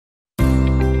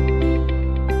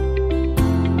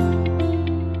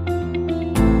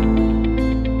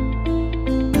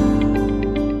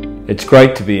It's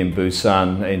great to be in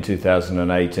Busan in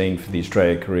 2018 for the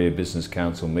Australia-Korea Business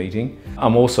Council meeting.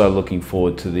 I'm also looking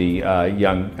forward to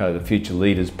the Future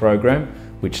Leaders program,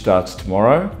 which starts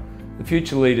tomorrow. The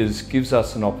Future Leaders gives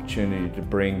us an opportunity to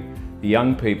bring the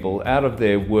young people out of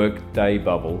their work day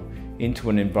bubble into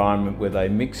an environment where they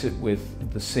mix it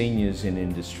with the seniors in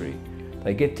industry.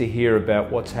 They get to hear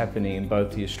about what's happening in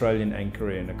both the Australian and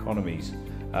Korean economies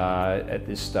at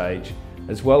this stage,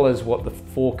 as well as what the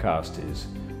forecast is.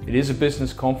 It is a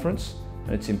business conference,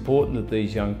 and it's important that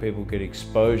these young people get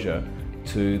exposure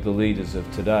to the leaders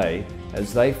of today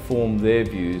as they form their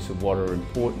views of what are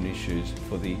important issues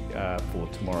for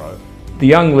tomorrow. The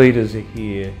young leaders are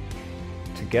here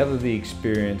to gather the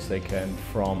experience they can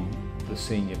from the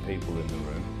senior people in the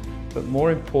room, but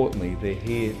more importantly, they're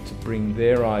here to bring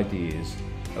their ideas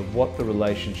of what the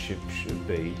relationship should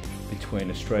be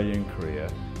between Australia and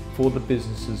Korea for the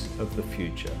businesses of the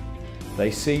future. They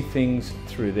see things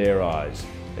through their eyes.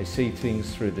 They see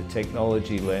things through the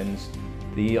technology lens.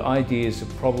 The ideas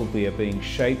probably are being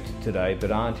shaped today but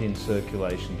aren't in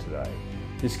circulation today.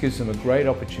 This gives them a great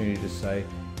opportunity to say,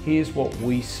 here's what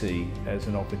we see as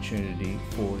an opportunity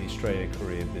for the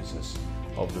Australia-Korea business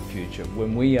of the future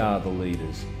when we are the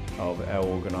leaders of our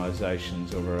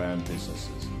organisations, of our own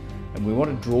businesses. And we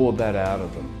want to draw that out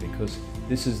of them because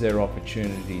this is their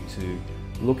opportunity to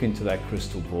look into that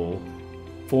crystal ball,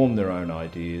 form their own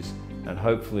ideas, and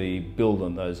hopefully build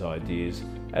on those ideas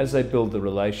as they build the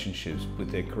relationships with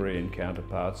their Korean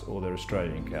counterparts or their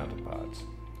Australian counterparts.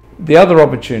 The other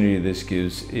opportunity this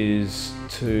gives is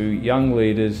to young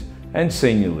leaders and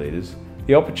senior leaders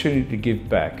the opportunity to give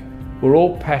back. We're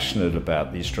all passionate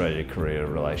about the Australia-Korea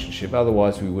relationship,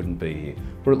 otherwise we wouldn't be here.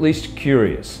 We're at least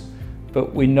curious,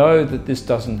 but we know that this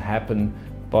doesn't happen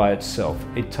by itself.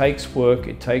 It takes work,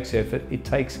 it takes effort, it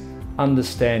takes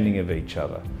understanding of each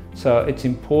other. So it's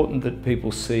important that people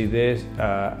see their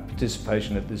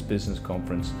participation at this business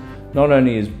conference not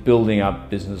only as building up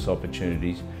business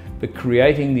opportunities, but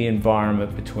creating the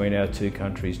environment between our two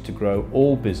countries to grow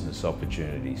all business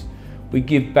opportunities. We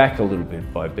give back a little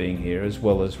bit by being here as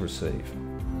well as receive.